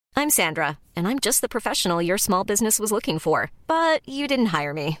I'm Sandra, and I'm just the professional your small business was looking for. But you didn't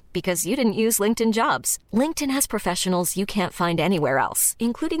hire me because you didn't use LinkedIn Jobs. LinkedIn has professionals you can't find anywhere else,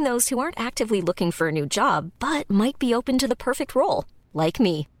 including those who aren't actively looking for a new job, but might be open to the perfect role, like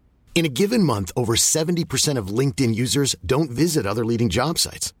me. In a given month, over 70% of LinkedIn users don't visit other leading job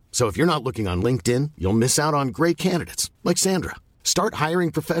sites. So if you're not looking on LinkedIn, you'll miss out on great candidates like Sandra. Start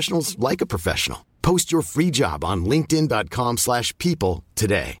hiring professionals like a professional. Post your free job on linkedin.com/people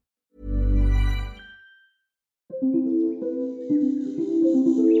today.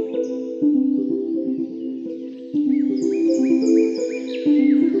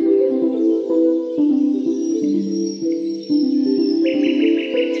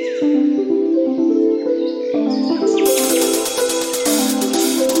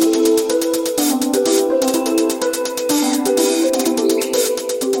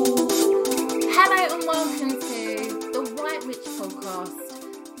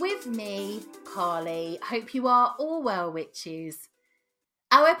 Carly. Hope you are all well, witches.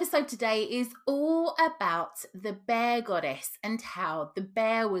 Our episode today is all about the bear goddess and how the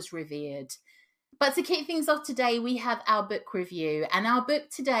bear was revered. But to kick things off today, we have our book review, and our book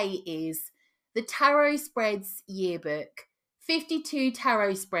today is The Tarot Spreads Yearbook, 52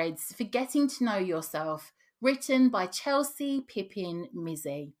 Tarot Spreads for Getting to Know Yourself, written by Chelsea Pippin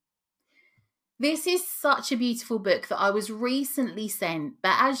Mizzi. This is such a beautiful book that I was recently sent,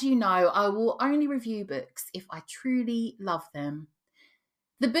 but as you know, I will only review books if I truly love them.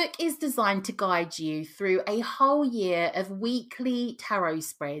 The book is designed to guide you through a whole year of weekly tarot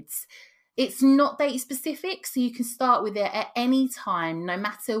spreads. It's not date specific, so you can start with it at any time, no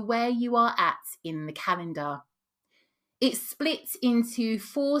matter where you are at in the calendar. It's split into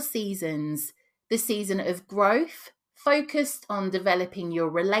 4 seasons: the season of growth, focused on developing your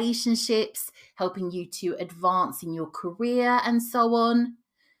relationships, helping you to advance in your career and so on.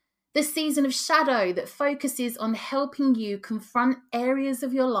 The season of shadow that focuses on helping you confront areas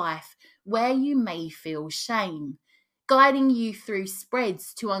of your life where you may feel shame, guiding you through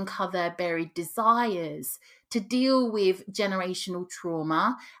spreads to uncover buried desires, to deal with generational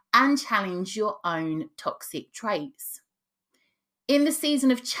trauma and challenge your own toxic traits. In the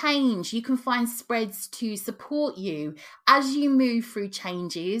season of change, you can find spreads to support you as you move through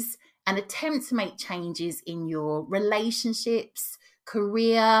changes and attempt to make changes in your relationships,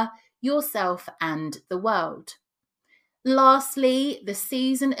 career, yourself, and the world. Lastly, the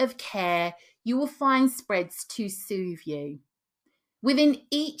season of care, you will find spreads to soothe you. Within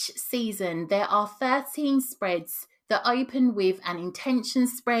each season, there are 13 spreads that open with an intention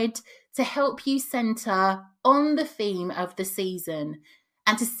spread to help you center on the theme of the season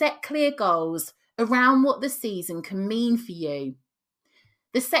and to set clear goals around what the season can mean for you.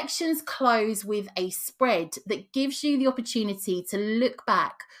 The sections close with a spread that gives you the opportunity to look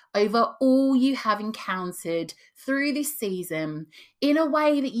back over all you have encountered through this season in a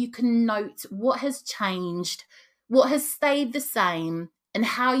way that you can note what has changed, what has stayed the same, and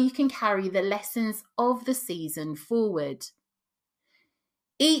how you can carry the lessons of the season forward.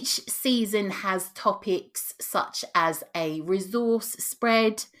 Each season has topics such as a resource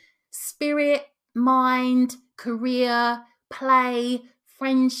spread, spirit, mind, career, play,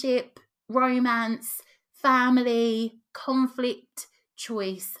 friendship, romance, family, conflict,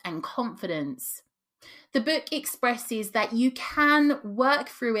 choice, and confidence. The book expresses that you can work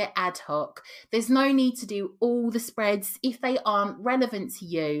through it ad hoc. There's no need to do all the spreads if they aren't relevant to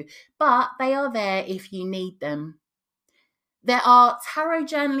you, but they are there if you need them. There are tarot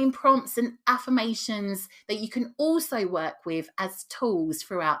journaling prompts and affirmations that you can also work with as tools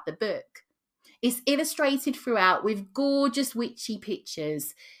throughout the book. It's illustrated throughout with gorgeous witchy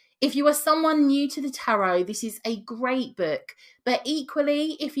pictures. If you are someone new to the tarot, this is a great book. But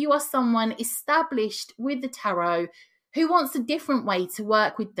equally, if you are someone established with the tarot who wants a different way to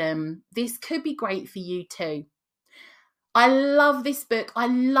work with them, this could be great for you too. I love this book. I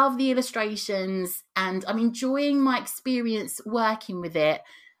love the illustrations and I'm enjoying my experience working with it.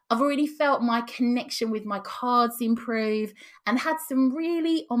 I've already felt my connection with my cards improve and had some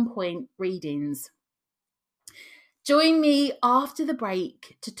really on-point readings. Join me after the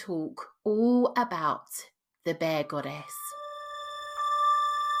break to talk all about the Bear Goddess.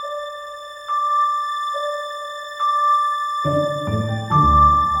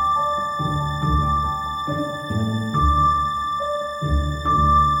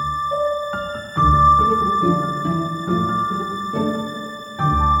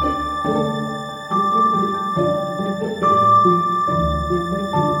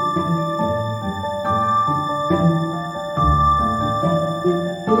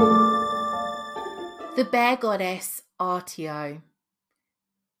 The Bear Goddess, Artio.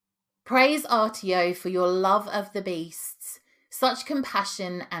 Praise Artio for your love of the beasts, such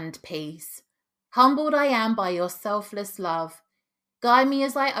compassion and peace. Humbled I am by your selfless love. Guide me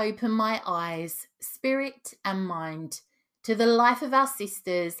as I open my eyes, spirit and mind, to the life of our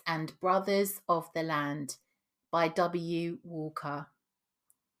sisters and brothers of the land. By W. Walker.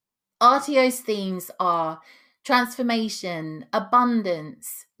 Artio's themes are transformation,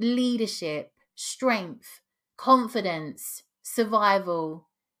 abundance, leadership, strength, confidence, survival,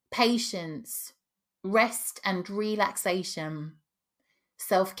 patience, rest and relaxation,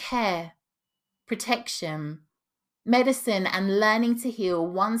 self-care, protection, medicine and learning to heal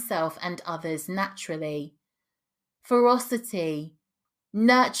oneself and others naturally, ferocity,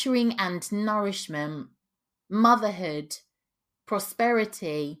 nurturing and nourishment, motherhood,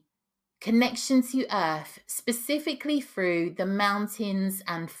 prosperity, connection to earth, specifically through the mountains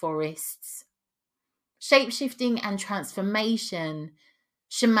and forests, shapeshifting and transformation,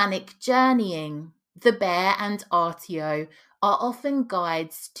 shamanic journeying. The bear and Artio are often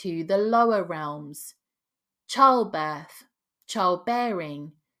guides to the lower realms, childbirth,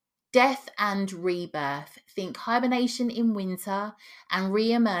 childbearing, death and rebirth. Think hibernation in winter and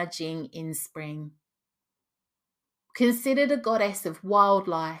re-emerging in spring. Considered a goddess of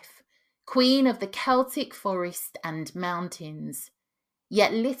wildlife, queen of the Celtic forest and mountains,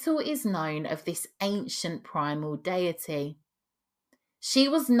 yet little is known of this ancient primal deity. She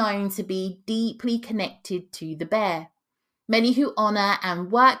was known to be deeply connected to the bear. Many who honour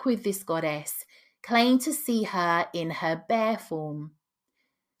and work with this goddess claim to see her in her bear form.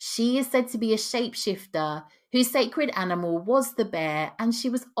 She is said to be a shapeshifter whose sacred animal was the bear, and she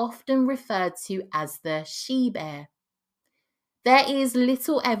was often referred to as the she-bear. There is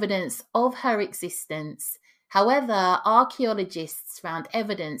little evidence of her existence. However, archaeologists found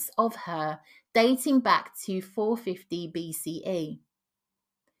evidence of her dating back to 450 BCE.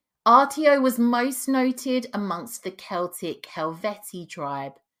 Artio was most noted amongst the Celtic Helvetii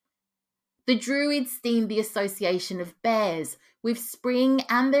tribe. The Druids deemed the association of bears with spring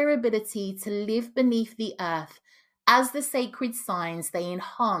and their ability to live beneath the earth as the sacred signs they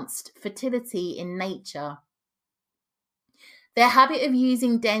enhanced fertility in nature. Their habit of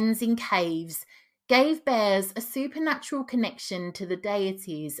using dens in caves gave bears a supernatural connection to the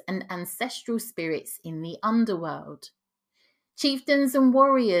deities and ancestral spirits in the underworld. Chieftains and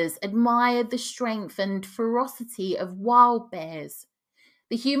warriors admired the strength and ferocity of wild bears.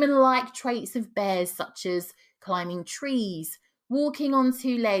 The human-like traits of bears, such as climbing trees, walking on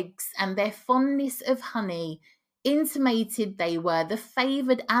two legs, and their fondness of honey, intimated they were the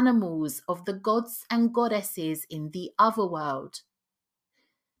favoured animals of the gods and goddesses in the otherworld.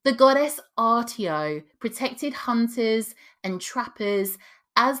 The goddess Artio protected hunters and trappers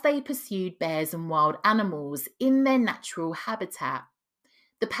as they pursued bears and wild animals in their natural habitat.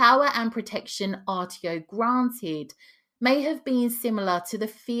 The power and protection Artio granted may have been similar to the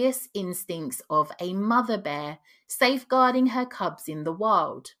fierce instincts of a mother bear safeguarding her cubs in the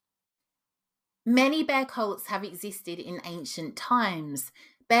wild. Many bear cults have existed in ancient times.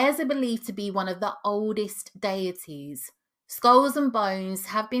 Bears are believed to be one of the oldest deities. Skulls and bones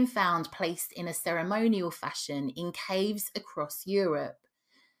have been found placed in a ceremonial fashion in caves across Europe.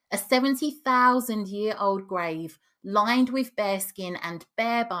 A 70,000-year-old grave lined with bearskin and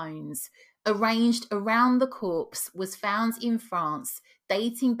bear bones arranged around the corpse was found in France,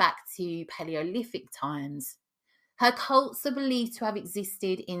 dating back to Paleolithic times. Her cults are believed to have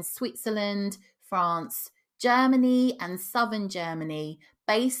existed in Switzerland, France, Germany, and southern Germany,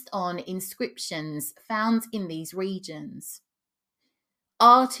 based on inscriptions found in these regions.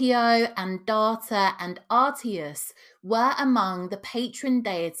 Artio, Andata, and Artius were among the patron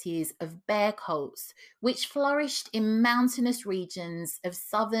deities of bear cults, which flourished in mountainous regions of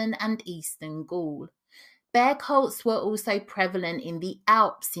southern and eastern Gaul. Bear cults were also prevalent in the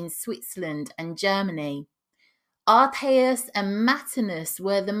Alps in Switzerland and Germany. Artaeus and Matinus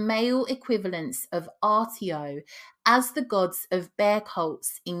were the male equivalents of Artio as the gods of bear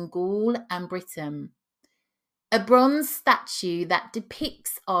cults in Gaul and Britain. A bronze statue that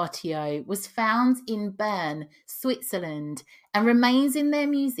depicts Artio was found in Bern, Switzerland, and remains in their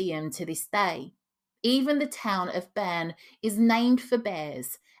museum to this day. Even the town of Bern is named for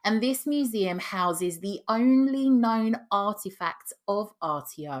bears, and this museum houses the only known artifact of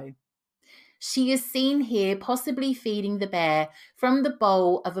Artio. She is seen here possibly feeding the bear from the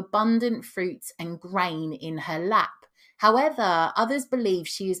bowl of abundant fruit and grain in her lap. However, others believe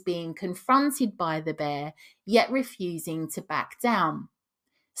she is being confronted by the bear, yet refusing to back down.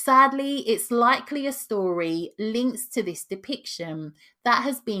 Sadly, it's likely a story linked to this depiction that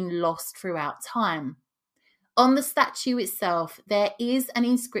has been lost throughout time. On the statue itself, there is an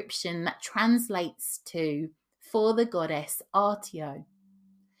inscription that translates to, "For the goddess Artio."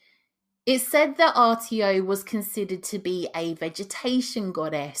 It's said that Artio was considered to be a vegetation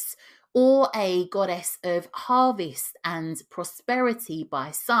goddess or a goddess of harvest and prosperity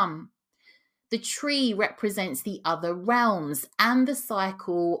by some. The tree represents the other realms and the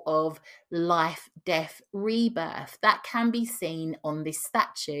cycle of life, death, rebirth that can be seen on this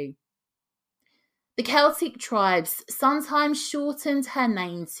statue. The Celtic tribes sometimes shortened her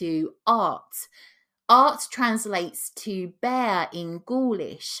name to Art. Art translates to bear in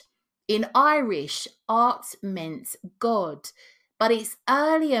Gaulish. In Irish, Art meant God, but its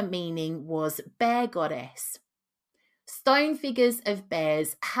earlier meaning was bear goddess. Stone figures of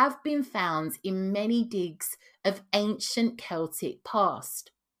bears have been found in many digs of ancient Celtic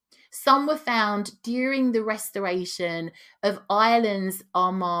past. Some were found during the restoration of Ireland's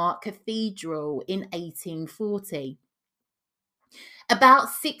Armagh Cathedral in 1840. About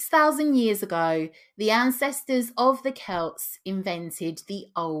 6,000 years ago, the ancestors of the Celts invented the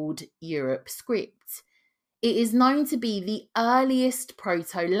Old Europe script. It is known to be the earliest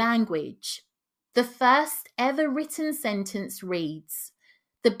proto-language. The first ever written sentence reads,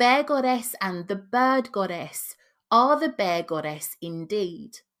 "The bear goddess and the bird goddess are the bear goddess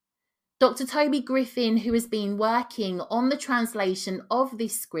indeed." Dr. Toby Griffin, who has been working on the translation of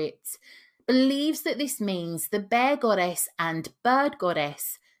this script, believes that this means the bear goddess and bird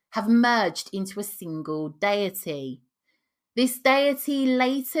goddess have merged into a single deity. This deity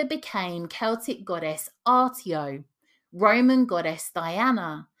later became Celtic goddess Artio, Roman goddess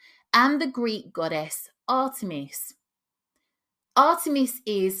Diana, and the Greek goddess Artemis. Artemis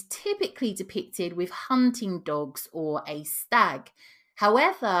is typically depicted with hunting dogs or a stag.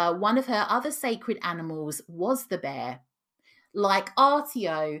 However, one of her other sacred animals was the bear. Like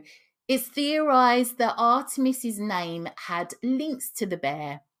Artio, it's theorized that Artemis's name had links to the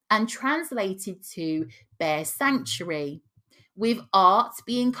bear and translated to bear sanctuary, with Art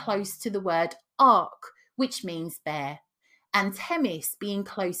being close to the word ark, which means bear, and Themis being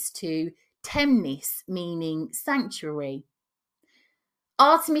close to Temnis, meaning sanctuary.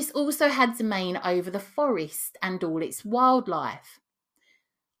 Artemis also had domain over the forest and all its wildlife.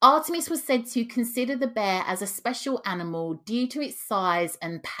 Artemis was said to consider the bear as a special animal due to its size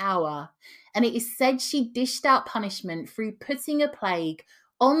and power, and it is said she dished out punishment through putting a plague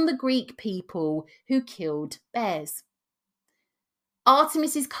on the Greek people who killed bears.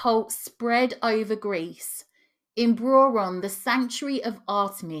 Artemis's cult spread over Greece. In Broron, the sanctuary of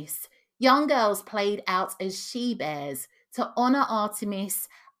Artemis, young girls played out as she-bears to honour Artemis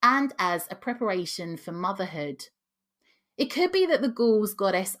and as a preparation for motherhood. It could be that the Gauls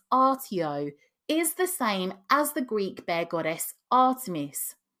goddess Artio is the same as the Greek bear goddess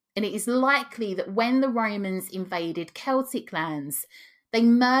Artemis, and it is likely that when the Romans invaded Celtic lands, they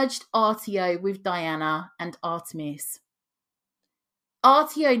merged Artio with Diana and Artemis.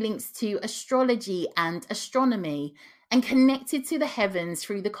 Artio links to astrology and astronomy and connected to the heavens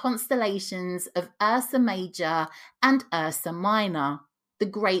through the constellations of Ursa Major and Ursa Minor, the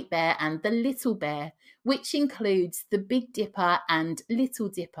Great Bear and the Little Bear, which includes the Big Dipper and Little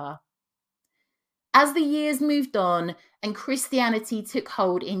Dipper. As the years moved on and Christianity took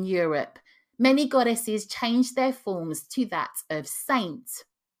hold in Europe, many goddesses changed their forms to that of saint.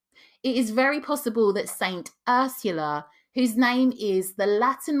 It is very possible that Saint Ursula, whose name is the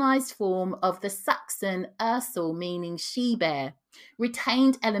Latinized form of the Saxon Ursel, meaning she-bear,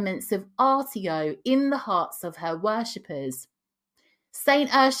 retained elements of Artio in the hearts of her worshippers.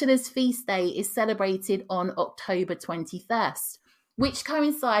 Saint Ursula's feast day is celebrated on October 21st, which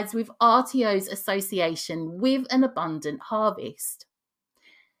coincides with Artio's association with an abundant harvest.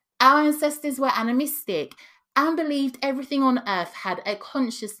 Our ancestors were animistic and believed everything on earth had a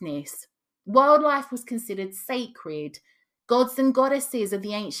consciousness. Wildlife was considered sacred. Gods and goddesses of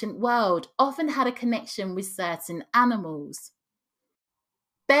the ancient world often had a connection with certain animals.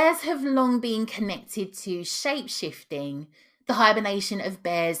 Bears have long been connected to shape-shifting. The hibernation of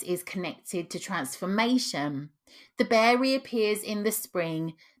bears is connected to transformation. The bear reappears in the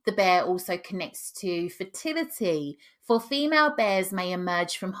spring. The bear also connects to fertility, for female bears may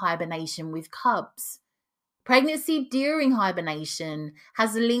emerge from hibernation with cubs. Pregnancy during hibernation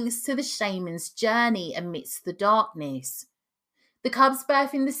has links to the shaman's journey amidst the darkness. The cub's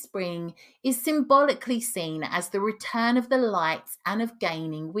birth in the spring is symbolically seen as the return of the light and of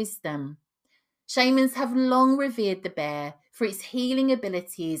gaining wisdom. Shamans have long revered the bear for its healing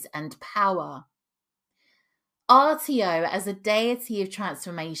abilities and power. Artio, as a deity of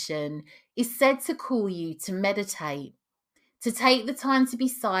transformation, is said to call you to meditate, to take the time to be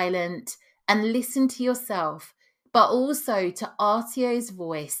silent and listen to yourself, but also to Artio's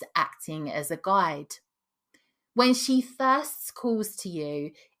voice acting as a guide. When she first calls to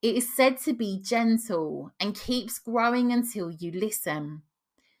you, it is said to be gentle and keeps growing until you listen.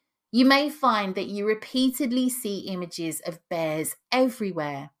 You may find that you repeatedly see images of bears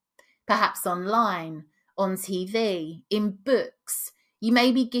everywhere, perhaps online, on TV, in books. You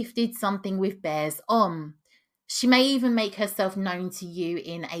may be gifted something with bears on. She may even make herself known to you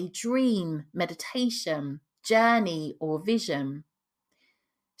in a dream, meditation, journey, or vision.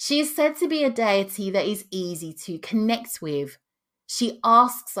 She is said to be a deity that is easy to connect with. She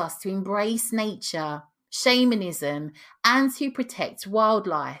asks us to embrace nature, shamanism, and to protect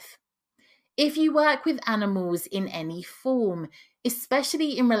wildlife. If you work with animals in any form,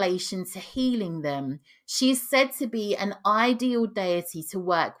 especially in relation to healing them, she is said to be an ideal deity to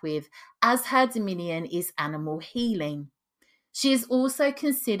work with, as her dominion is animal healing. She is also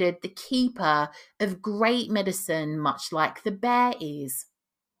considered the keeper of great medicine, much like the bear is.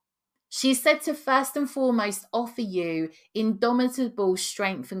 She is said to first and foremost offer you indomitable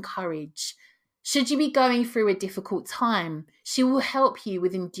strength and courage. Should you be going through a difficult time, she will help you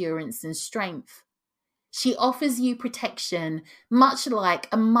with endurance and strength. She offers you protection, much like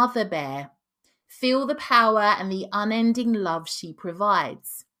a mother bear. Feel the power and the unending love she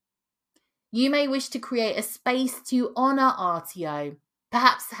provides. You may wish to create a space to honor Artio,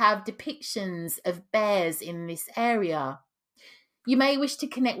 perhaps have depictions of bears in this area. You may wish to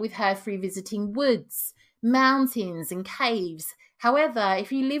connect with her through visiting woods, mountains, and caves. However,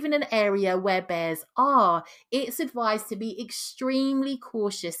 if you live in an area where bears are, it's advised to be extremely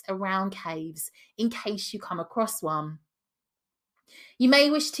cautious around caves in case you come across one. You may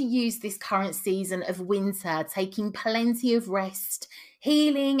wish to use this current season of winter, taking plenty of rest,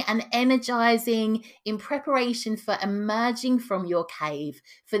 healing and energizing in preparation for emerging from your cave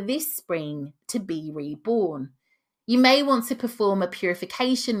for this spring to be reborn. You may want to perform a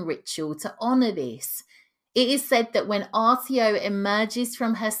purification ritual to honor this. It is said that when Artio emerges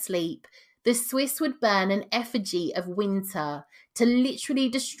from her sleep, the Swiss would burn an effigy of winter to literally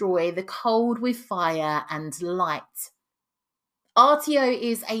destroy the cold with fire and light. Artio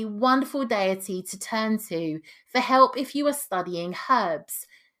is a wonderful deity to turn to for help if you are studying herbs,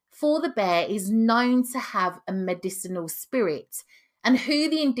 for the bear is known to have a medicinal spirit, and who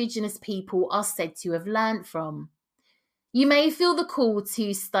the indigenous people are said to have learnt from. You may feel the call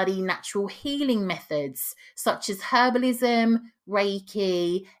to study natural healing methods such as herbalism,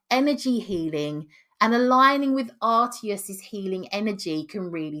 Reiki, energy healing, and aligning with Artios's healing energy can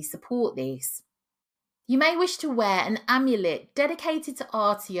really support this. You may wish to wear an amulet dedicated to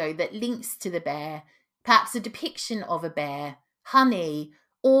Artio that links to the bear, perhaps a depiction of a bear, honey,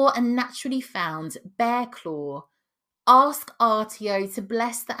 or a naturally found bear claw. Ask Artio to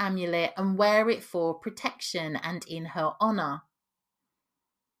bless the amulet and wear it for protection and in her honour.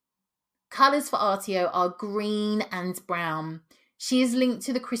 Colours for Artio are green and brown. She is linked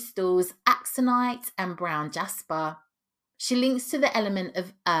to the crystals axonite and brown jasper. She links to the element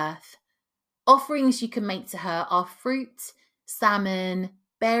of earth. Offerings you can make to her are fruit, salmon,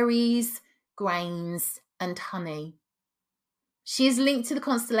 berries, grains, and honey. She is linked to the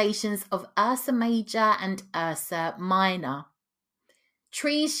constellations of Ursa Major and Ursa Minor.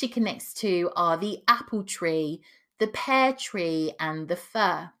 Trees she connects to are the apple tree, the pear tree, and the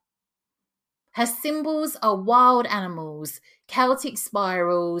fir. Her symbols are wild animals, Celtic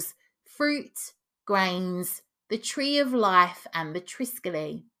spirals, fruit, grains, the tree of life, and the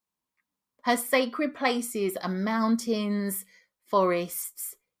triskele. Her sacred places are mountains,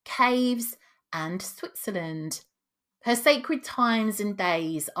 forests, caves, and Switzerland. Her sacred times and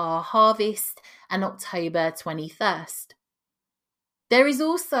days are harvest and October 21st. There is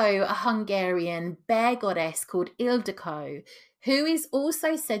also a Hungarian bear goddess called Ildikó, who is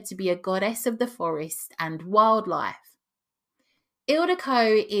also said to be a goddess of the forest and wildlife.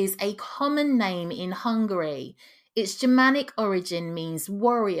 Ildikó is a common name in Hungary. Its Germanic origin means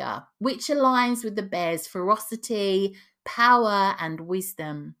warrior, which aligns with the bear's ferocity, power, and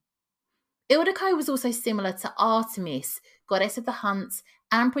wisdom. Ildikó was also similar to Artemis, goddess of the hunt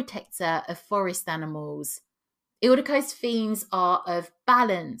and protector of forest animals. Ildikó's themes are of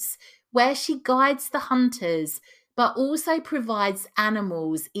balance, where she guides the hunters, but also provides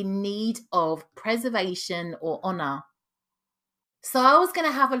animals in need of preservation or honour. So I was going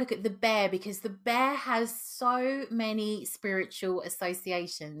to have a look at the bear because the bear has so many spiritual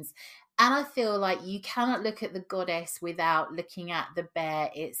associations, and I feel like you cannot look at the goddess without looking at the bear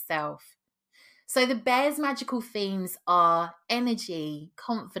itself. So the bear's magical themes are energy,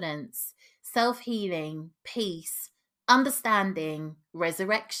 confidence, self-healing, peace, understanding,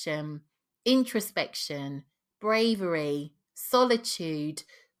 resurrection, introspection, bravery, solitude,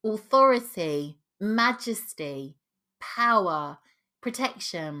 authority, majesty, power,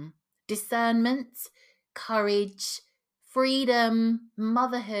 protection, discernment, courage, freedom,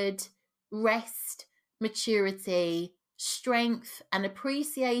 motherhood, rest, maturity, strength, and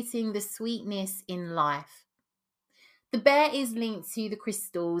appreciating the sweetness in life. The bear is linked to the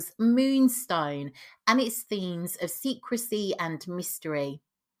crystals Moonstone and its themes of secrecy and mystery,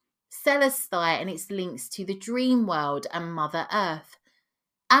 Celestite and its links to the dream world and Mother Earth,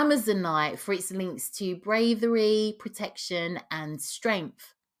 Amazonite for its links to bravery, protection, and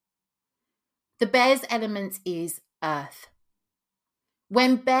strength. The bear's element is earth.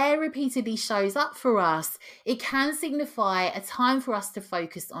 When bear repeatedly shows up for us, it can signify a time for us to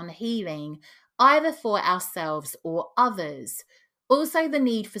focus on healing, either for ourselves or others. Also, the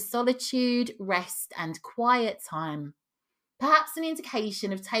need for solitude, rest, and quiet time. Perhaps an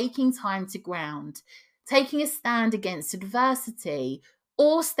indication of taking time to ground, taking a stand against adversity,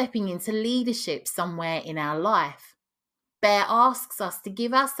 or stepping into leadership somewhere in our life. Bear asks us to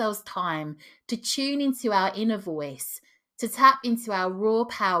give ourselves time to tune into our inner voice, to tap into our raw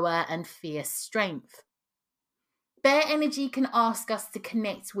power and fierce strength. Bear energy can ask us to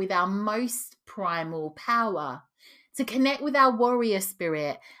connect with our most primal power, to connect with our warrior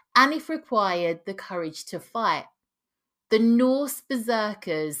spirit, and if required, the courage to fight. The Norse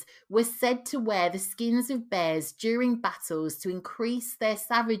berserkers were said to wear the skins of bears during battles to increase their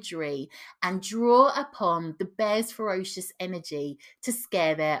savagery and draw upon the bear's ferocious energy to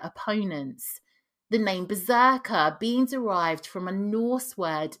scare their opponents. The name berserker being derived from a Norse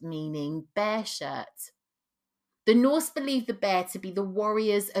word meaning bear shirt. The Norse believed the bear to be the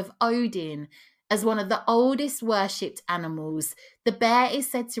warriors of Odin. As one of the oldest worshipped animals, the bear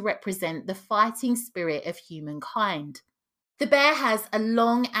is said to represent the fighting spirit of humankind. The bear has a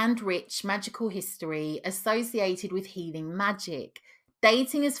long and rich magical history associated with healing magic,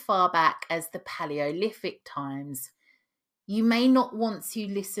 dating as far back as the Paleolithic times. You may not want to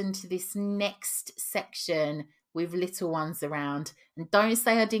listen to this next section with little ones around. And don't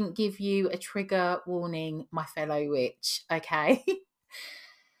say I didn't give you a trigger warning, my fellow witch, okay?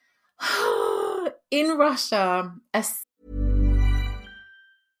 In Russia,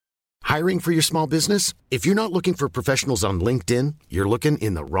 Hiring for your small business? If you're not looking for professionals on LinkedIn, you're looking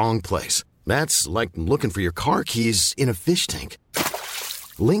in the wrong place. That's like looking for your car keys in a fish tank.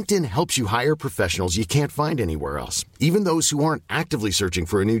 LinkedIn helps you hire professionals you can't find anywhere else, even those who aren't actively searching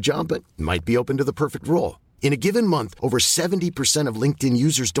for a new job but might be open to the perfect role. In a given month, over 70% of LinkedIn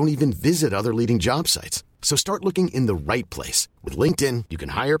users don't even visit other leading job sites. So start looking in the right place. With LinkedIn, you can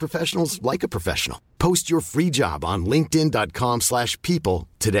hire professionals like a professional. Post your free job on linkedin.com/people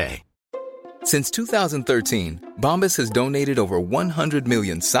today. Since 2013, Bombas has donated over 100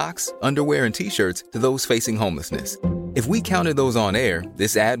 million socks, underwear, and T-shirts to those facing homelessness. If we counted those on air,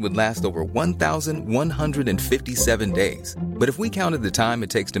 this ad would last over 1,157 days. But if we counted the time it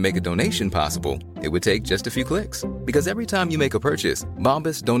takes to make a donation possible, it would take just a few clicks. Because every time you make a purchase,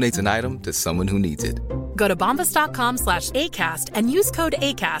 Bombas donates an item to someone who needs it. Go to bombas.com/ACAST and use code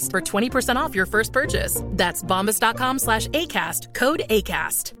ACAST for 20% off your first purchase. That's bombas.com/ACAST, code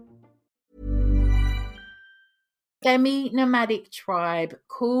ACAST. Semi-nomadic tribe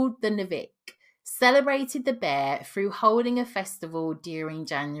called the Navik celebrated the bear through holding a festival during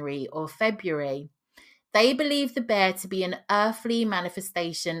January or February. They believed the bear to be an earthly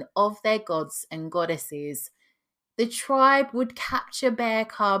manifestation of their gods and goddesses. The tribe would capture bear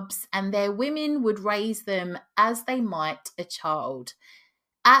cubs and their women would raise them as they might a child.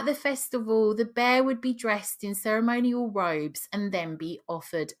 At the festival, the bear would be dressed in ceremonial robes and then be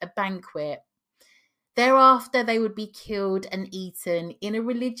offered a banquet. Thereafter, they would be killed and eaten in a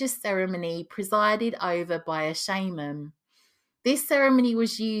religious ceremony presided over by a shaman. This ceremony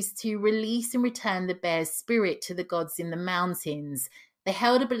was used to release and return the bear's spirit to the gods in the mountains. They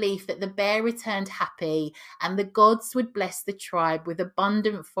held a belief that the bear returned happy and the gods would bless the tribe with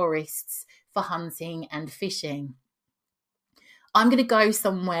abundant forests for hunting and fishing. I'm going to go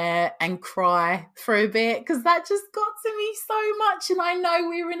somewhere and cry for a bit because that just got to me so much. And I know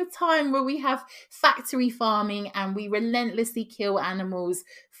we're in a time where we have factory farming and we relentlessly kill animals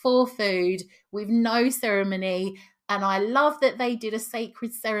for food with no ceremony. And I love that they did a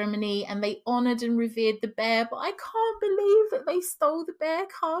sacred ceremony and they honoured and revered the bear. But I can't believe that they stole the bear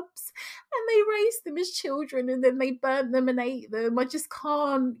cubs and they raised them as children and then they burnt them and ate them. I just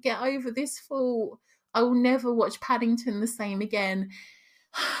can't get over this thought. I will never watch Paddington the same again.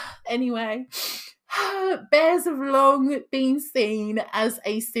 Anyway, bears have long been seen as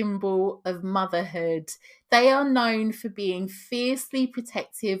a symbol of motherhood. They are known for being fiercely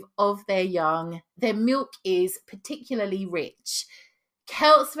protective of their young. Their milk is particularly rich.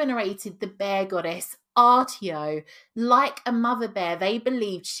 Celts venerated the bear goddess Artio. Like a mother bear, they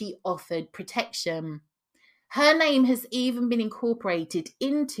believed she offered protection. Her name has even been incorporated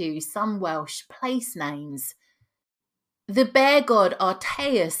into some Welsh place names. The bear god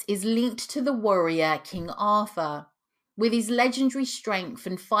Artaeus is linked to the warrior King Arthur. With his legendary strength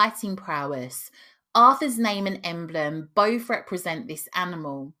and fighting prowess, Arthur's name and emblem both represent this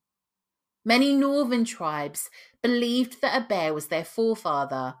animal. Many northern tribes believed that a bear was their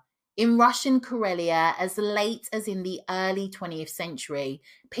forefather. In Russian Karelia, as late as in the early 20th century,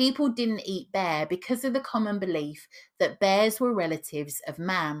 people didn't eat bear because of the common belief that bears were relatives of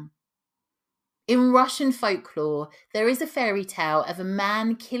man. In Russian folklore, there is a fairy tale of a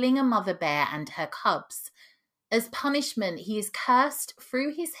man killing a mother bear and her cubs. As punishment, he is cursed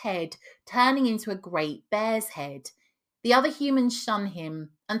through his head, turning into a great bear's head. The other humans shun him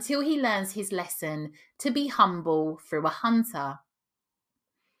until he learns his lesson to be humble through a hunter.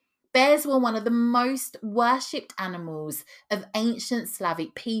 Bears were one of the most worshipped animals of ancient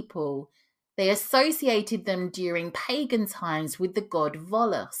Slavic people. They associated them during pagan times with the god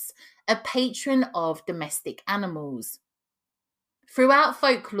Volos, a patron of domestic animals. Throughout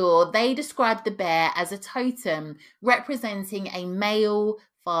folklore, they described the bear as a totem representing a male,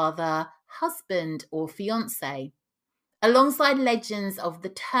 father, husband, or fiancé. Alongside legends of the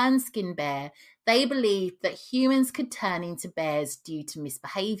turn-skin bear, they believed that humans could turn into bears due to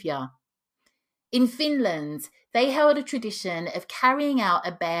misbehaviour. In Finland, they held a tradition of carrying out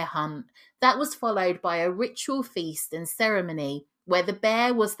a bear hunt that was followed by a ritual feast and ceremony where the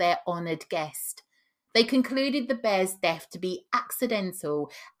bear was their honoured guest. They concluded the bear's death to be accidental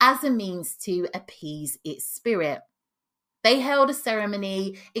as a means to appease its spirit. They held a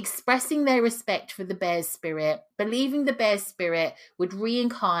ceremony expressing their respect for the bear's spirit, believing the bear's spirit would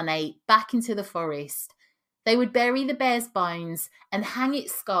reincarnate back into the forest. They would bury the bear's bones and hang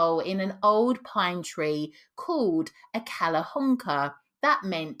its skull in an old pine tree called a kalahonka. That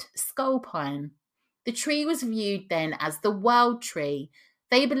meant skull pine. The tree was viewed then as the world tree.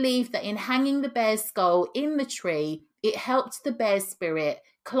 They believed that in hanging the bear's skull in the tree, it helped the bear's spirit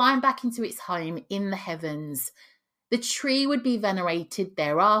climb back into its home in the heavens. The tree would be venerated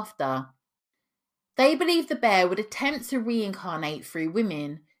thereafter. They believed the bear would attempt to reincarnate through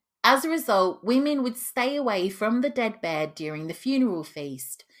women. As a result, women would stay away from the dead bear during the funeral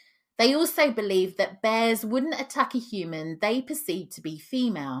feast. They also believed that bears wouldn't attack a human they perceived to be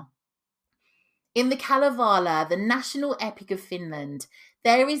female. In the Kalevala, the national epic of Finland,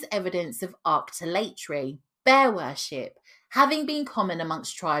 there is evidence of Arktolatri, bear worship, having been common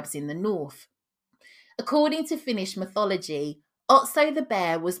amongst tribes in the north. According to Finnish mythology, Otso the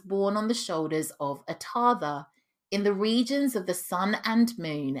bear was born on the shoulders of Atartha, in the regions of the sun and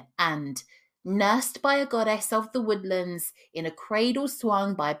moon, and, nursed by a goddess of the woodlands in a cradle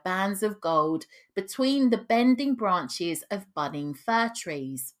swung by bands of gold between the bending branches of budding fir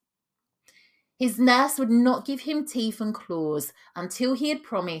trees. His nurse would not give him teeth and claws until he had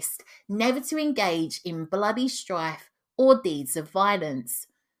promised never to engage in bloody strife or deeds of violence.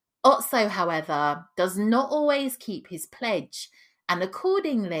 Otso, however, does not always keep his pledge, and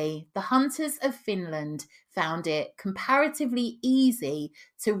accordingly, the hunters of Finland found it comparatively easy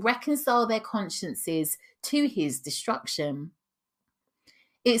to reconcile their consciences to his destruction.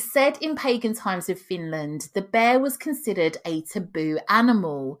 It's said in pagan times of Finland, the bear was considered a taboo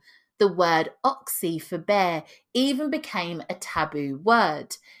animal. The word oxy for bear even became a taboo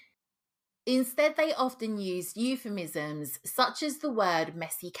word. Instead, they often used euphemisms such as the word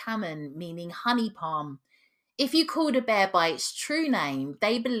messikamen, meaning honey palm. If you called a bear by its true name,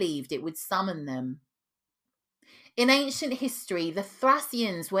 they believed it would summon them. In ancient history, the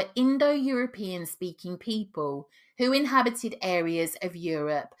Thracians were Indo-European speaking people who inhabited areas of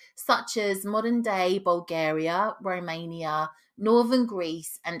Europe such as modern-day Bulgaria, Romania, northern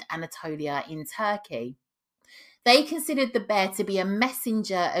Greece and Anatolia in Turkey. They considered the bear to be a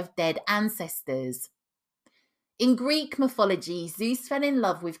messenger of dead ancestors. In Greek mythology, Zeus fell in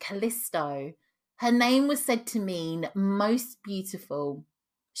love with Callisto. Her name was said to mean most beautiful.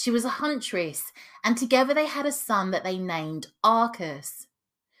 She was a huntress, and together they had a son that they named Arcas.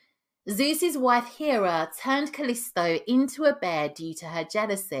 Zeus's wife Hera turned Callisto into a bear due to her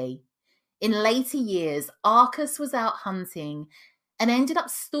jealousy. In later years, Arcas was out hunting and ended up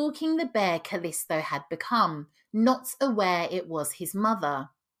stalking the bear Callisto had become, not aware it was his mother.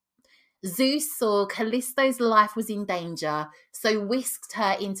 Zeus saw Callisto's life was in danger, so whisked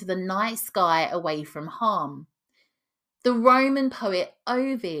her into the night sky away from harm. The Roman poet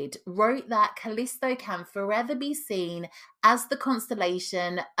Ovid wrote that Callisto can forever be seen as the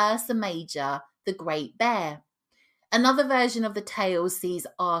constellation Ursa Major, the Great Bear. Another version of the tale sees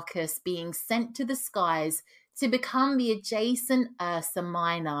Arcus being sent to the skies to become the adjacent Ursa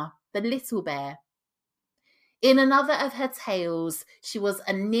Minor, the Little Bear. In another of her tales, she was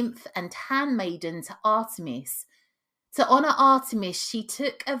a nymph and handmaiden to Artemis. To honour Artemis, she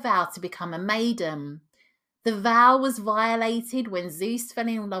took a vow to become a maiden. The vow was violated when Zeus fell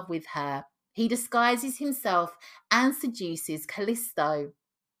in love with her. He disguises himself and seduces Callisto.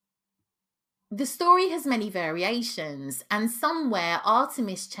 The story has many variations, and somewhere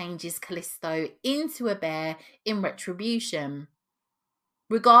Artemis changes Callisto into a bear in retribution.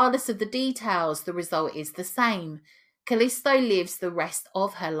 Regardless of the details, the result is the same. Callisto lives the rest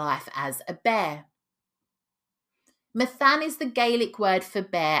of her life as a bear. Methan is the Gaelic word for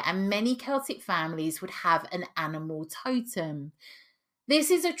bear, and many Celtic families would have an animal totem.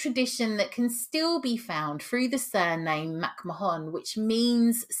 This is a tradition that can still be found through the surname MacMahon, which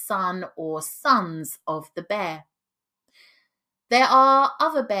means son or sons of the bear. There are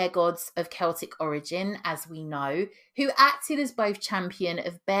other bear gods of Celtic origin, as we know, who acted as both champion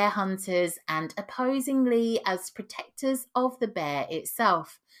of bear hunters and opposingly as protectors of the bear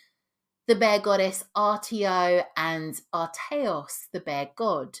itself. The bear goddess Artio and Arteos, the bear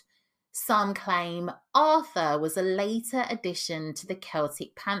god. Some claim Arthur was a later addition to the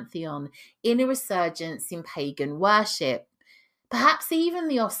Celtic pantheon in a resurgence in pagan worship. Perhaps even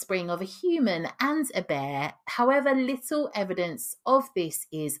the offspring of a human and a bear, however little evidence of this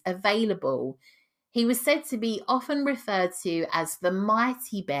is available. He was said to be often referred to as the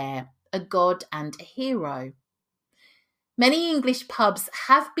mighty bear, a god and a hero. Many English pubs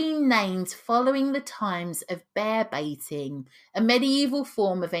have been named following the times of bear baiting, a medieval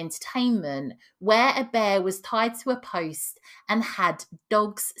form of entertainment where a bear was tied to a post and had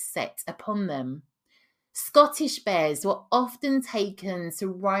dogs set upon them. Scottish bears were often taken to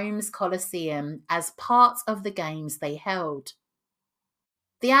Rome's Colosseum as part of the games they held.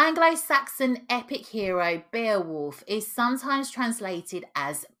 The Anglo-Saxon epic hero Beowulf is sometimes translated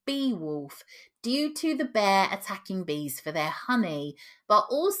as Beowulf due to the bear attacking bees for their honey, but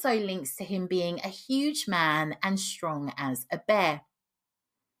also links to him being a huge man and strong as a bear.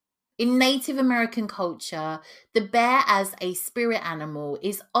 In Native American culture, the bear as a spirit animal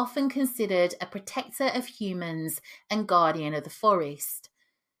is often considered a protector of humans and guardian of the forest.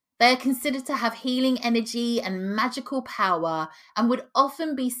 They are considered to have healing energy and magical power and would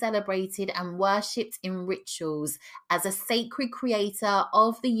often be celebrated and worshipped in rituals as a sacred creator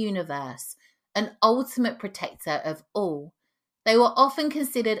of the universe, an ultimate protector of all. They were often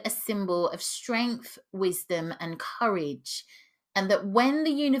considered a symbol of strength, wisdom, and courage, and that when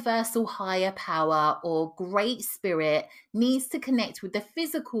the universal higher power or great spirit needs to connect with the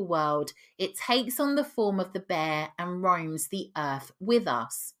physical world, it takes on the form of the bear and roams the earth with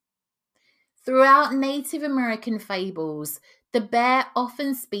us. Throughout Native American fables, the bear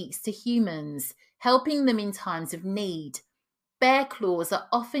often speaks to humans, helping them in times of need. Bear claws are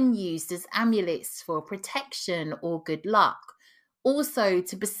often used as amulets for protection or good luck, also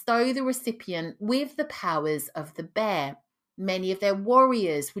to bestow the recipient with the powers of the bear. Many of their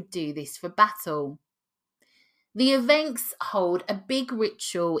warriors would do this for battle. The events hold a big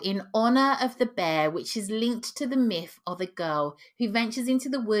ritual in honour of the bear, which is linked to the myth of a girl who ventures into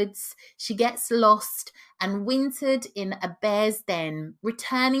the woods, she gets lost and wintered in a bear's den,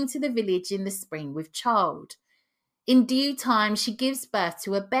 returning to the village in the spring with child. In due time, she gives birth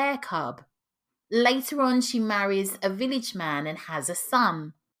to a bear cub. Later on, she marries a village man and has a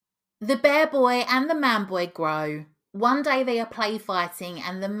son. The bear boy and the man boy grow. One day they are play fighting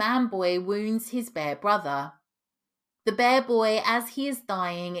and the man boy wounds his bear brother. The bear boy, as he is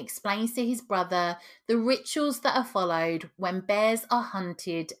dying, explains to his brother the rituals that are followed when bears are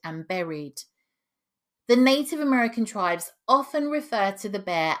hunted and buried. The Native American tribes often refer to the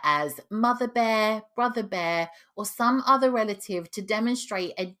bear as mother bear, brother bear, or some other relative to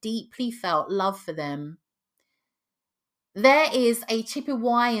demonstrate a deeply felt love for them. There is a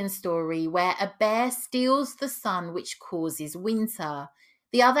Chippewayan story where a bear steals the sun, which causes winter.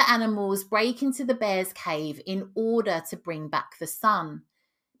 The other animals break into the bear's cave in order to bring back the sun.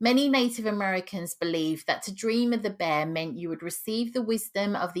 Many Native Americans believed that to dream of the bear meant you would receive the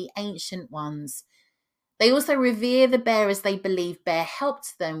wisdom of the ancient ones. They also revere the bear as they believe bear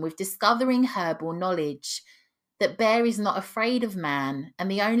helped them with discovering herbal knowledge, that bear is not afraid of man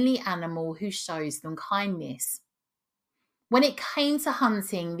and the only animal who shows them kindness. When it came to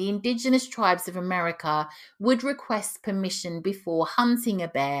hunting, the indigenous tribes of America would request permission before hunting a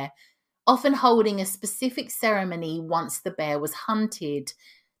bear. often holding a specific ceremony once the bear was hunted.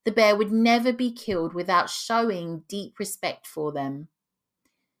 The bear would never be killed without showing deep respect for them.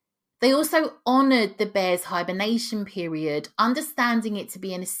 They also honoured the bear's hibernation period, understanding it to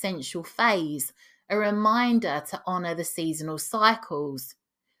be an essential phase, a reminder to honour the seasonal cycles.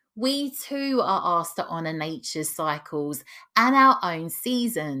 We too are asked to honour nature's cycles and our own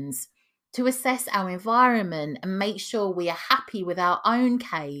seasons, to assess our environment and make sure we are happy with our own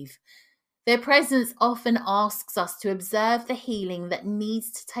cave. Their presence often asks us to observe the healing that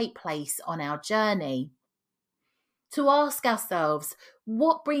needs to take place on our journey. To ask ourselves,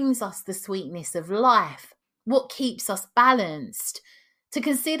 what brings us the sweetness of life? What keeps us balanced? To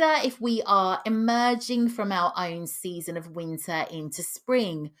consider if we are emerging from our own season of winter into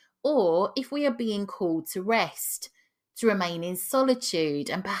spring, or if we are being called to rest, to remain in solitude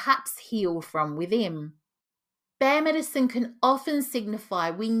and perhaps heal from within. Bear medicine can often signify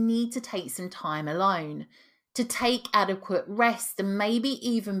we need to take some time alone, to take adequate rest and maybe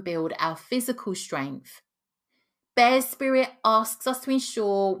even build our physical strength. Bear spirit asks us to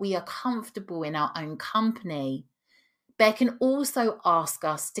ensure we are comfortable in our own company. Bear can also ask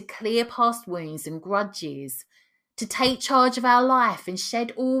us to clear past wounds and grudges, to take charge of our life and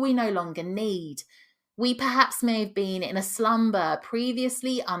shed all we no longer need. We perhaps may have been in a slumber,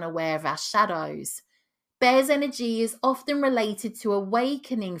 previously unaware of our shadows. Bear's energy is often related to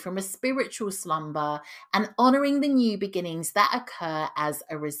awakening from a spiritual slumber and honouring the new beginnings that occur as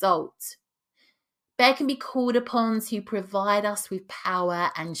a result. Bear can be called upon to provide us with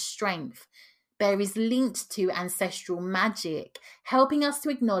power and strength. Bear is linked to ancestral magic, helping us to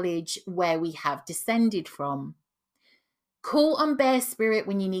acknowledge where we have descended from. Call on Bear Spirit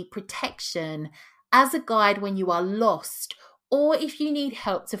when you need protection, as a guide when you are lost, or if you need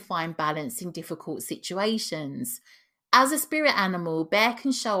help to find balance in difficult situations. As a spirit animal, Bear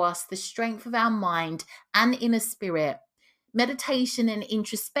can show us the strength of our mind and inner spirit. Meditation and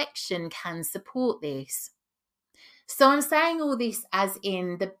introspection can support this. So I'm saying all this as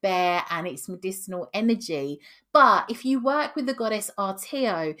in the bear and its medicinal energy, but if you work with the goddess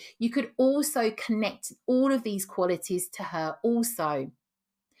Arteo, you could also connect all of these qualities to her also.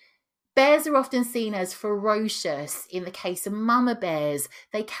 Bears are often seen as ferocious. In the case of mama bears,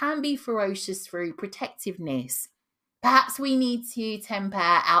 they can be ferocious through protectiveness. Perhaps we need to temper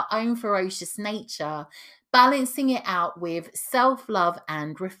our own ferocious nature, balancing it out with self-love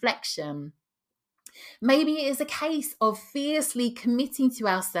and reflection. Maybe it is a case of fiercely committing to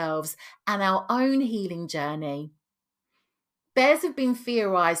ourselves and our own healing journey. Bears have been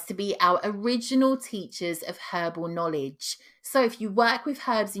theorized to be our original teachers of herbal knowledge. So if you work with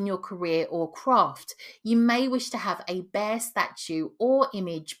herbs in your career or craft, you may wish to have a bear statue or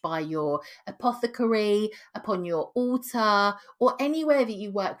image by your apothecary, upon your altar, or anywhere that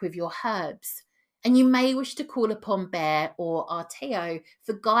you work with your herbs. And you may wish to call upon Bear or Arteo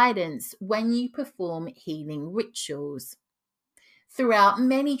for guidance when you perform healing rituals. Throughout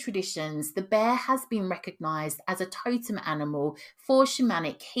many traditions, the bear has been recognized as a totem animal for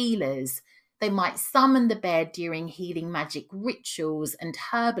shamanic healers. They might summon the bear during healing magic rituals and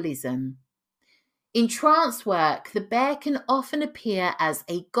herbalism. In trance work, the bear can often appear as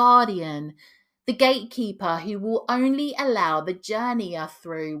a guardian, the gatekeeper who will only allow the journeyer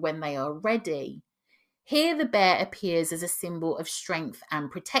through when they are ready. Here the bear appears as a symbol of strength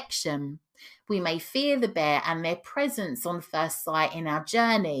and protection. We may fear the bear and their presence on first sight in our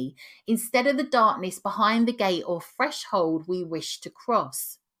journey, instead of the darkness behind the gate or threshold we wish to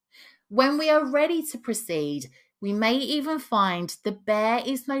cross. When we are ready to proceed, we may even find the bear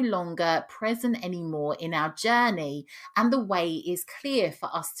is no longer present anymore in our journey and the way is clear for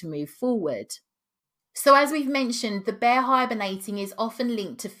us to move forward. So as we've mentioned, the bear hibernating is often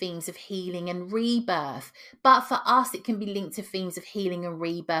linked to themes of healing and rebirth, but for us it can be linked to themes of healing and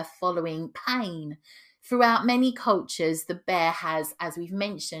rebirth following pain. Throughout many cultures, the bear has, as we've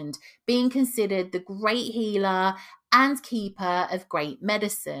mentioned, been considered the great healer and keeper of great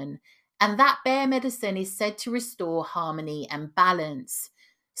medicine, and that bear medicine is said to restore harmony and balance.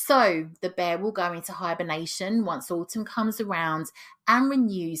 So the bear will go into hibernation once autumn comes around and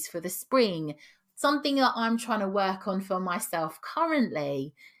renews for the spring, something that I'm trying to work on for myself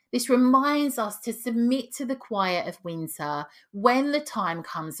currently. This reminds us to submit to the quiet of winter when the time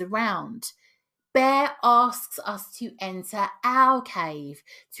comes around. Bear asks us to enter our cave,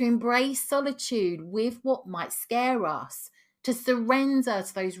 to embrace solitude with what might scare us, to surrender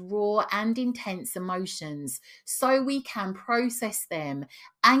to those raw and intense emotions so we can process them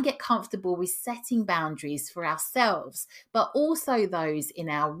and get comfortable with setting boundaries for ourselves, but also those in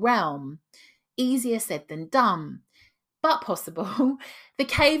our realm. Easier said than done. but possible. The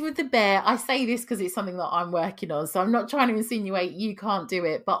Cave of the Bear, I say this because it's something that I'm working on, so I'm not trying to insinuate you can't do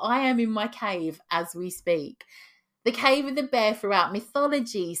it, but I am in my cave as we speak. The Cave of the Bear throughout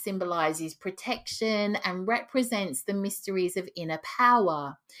mythology symbolizes protection and represents the mysteries of inner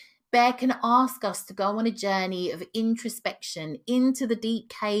power. Bear can ask us to go on a journey of introspection into the deep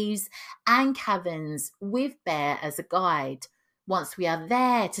caves and caverns with Bear as a guide. Once we are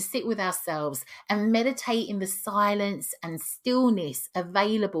there, to sit with ourselves and meditate in the silence and stillness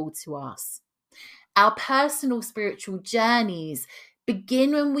available to us. Our personal spiritual journeys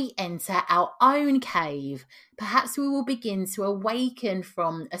begin when we enter our own cave. Perhaps we will begin to awaken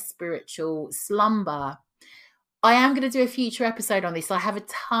from a spiritual slumber. I am going to do a future episode on this. I have a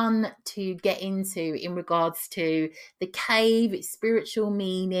ton to get into in regards to the cave, its spiritual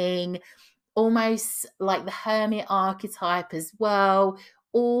meaning, almost like the hermit archetype as well,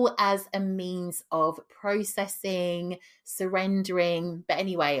 all as a means of processing, surrendering. But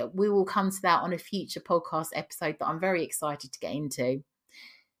anyway, we will come to that on a future podcast episode that I'm very excited to get into.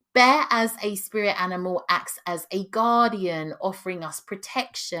 Bear as a spirit animal acts as a guardian, offering us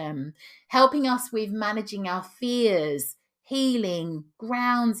protection, helping us with managing our fears, healing,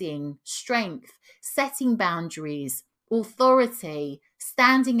 grounding, strength, setting boundaries, authority,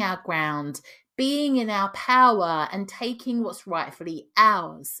 standing our ground, being in our power and taking what's rightfully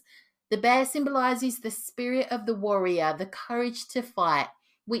ours. The bear symbolizes the spirit of the warrior, the courage to fight,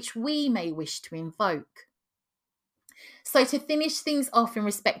 which we may wish to invoke. So to finish things off in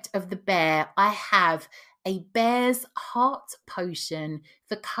respect of the bear, I have a Bear's Heart Potion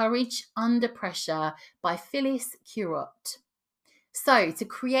for Courage Under Pressure by Phyllis Curott. So to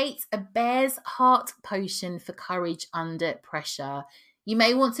create a Bear's Heart Potion for Courage Under Pressure, you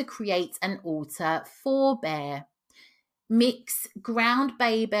may want to create an altar for Bear. Mix ground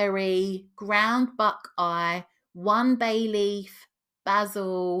bayberry, ground buckeye, 1 bay leaf,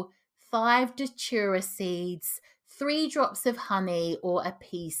 basil, 5 datura seeds, 3 drops of honey or a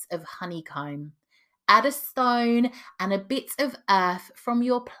piece of honeycomb. Add a stone and a bit of earth from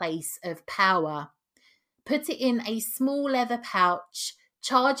your place of power. Put it in a small leather pouch,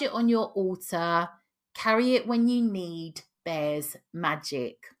 charge it on your altar, carry it when you need Bear's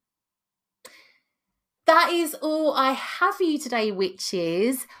magic. That is all I have for you today,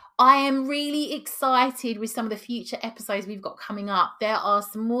 witches. I am really excited with some of the future episodes we've got coming up. There are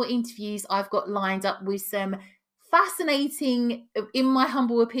some more interviews I've got lined up with some fascinating, in my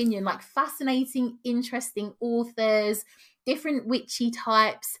humble opinion, like fascinating, interesting authors, different witchy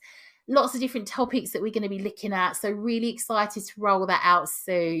types, lots of different topics that we're going to be looking at. So really excited to roll that out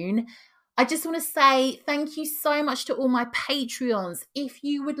soon. I just want to say thank you so much to all my Patreons. If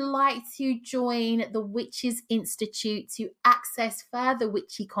you would like to join the Witches Institute to access further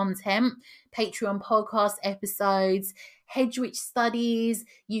witchy content, Patreon podcast episodes, Hedge Witch studies,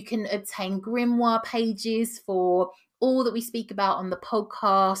 you can obtain grimoire pages for all that we speak about on the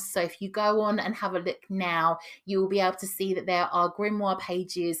podcast. So if you go on and have a look now, you will be able to see that there are grimoire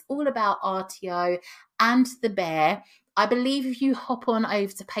pages all about RTO and the bear. I believe if you hop on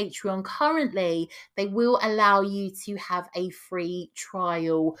over to Patreon currently, they will allow you to have a free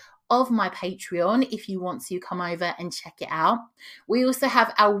trial of my Patreon if you want to come over and check it out. We also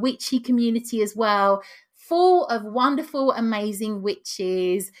have our witchy community as well, full of wonderful, amazing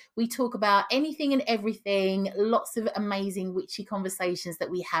witches. We talk about anything and everything, lots of amazing witchy conversations that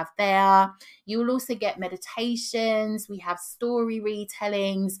we have there. You will also get meditations, we have story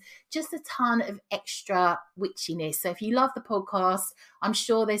retellings, just a ton of extra witchiness. So if you love the podcast, I'm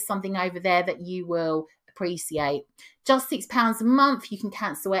sure there's something over there that you will appreciate. Just £6 a month. You can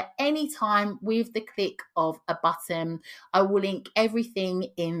cancel at any time with the click of a button. I will link everything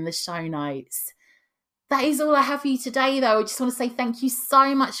in the show notes. That is all I have for you today, though. I just want to say thank you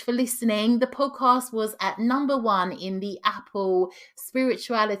so much for listening. The podcast was at number 1 in the Apple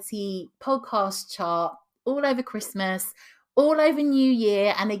Spirituality podcast chart all over Christmas, all over New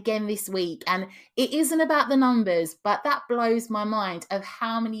Year, and again this week. And it isn't about the numbers, but that blows my mind of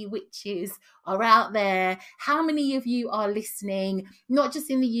how many witches are out there, how many of you are listening, not just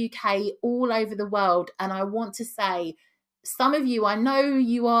in the UK, all over the world. And I want to say, some of you, I know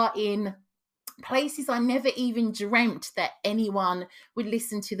you are in places I never even dreamt that anyone would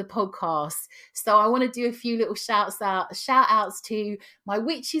listen to the podcast. So I want to do a few little shout outs to my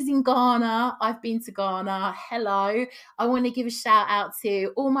witches in Ghana. I've been to Ghana. Hello. I want to give a shout out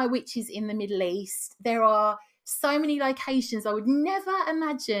to all my witches in the Middle East. There are so many locations I would never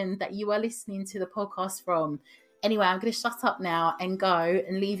imagine that you are listening to the podcast from. Anyway, I'm going to shut up now and go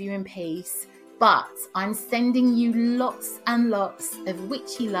and leave you in peace. But I'm sending you lots and lots of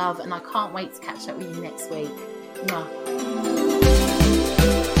witchy love, and I can't wait to catch up with you next week. Mwah.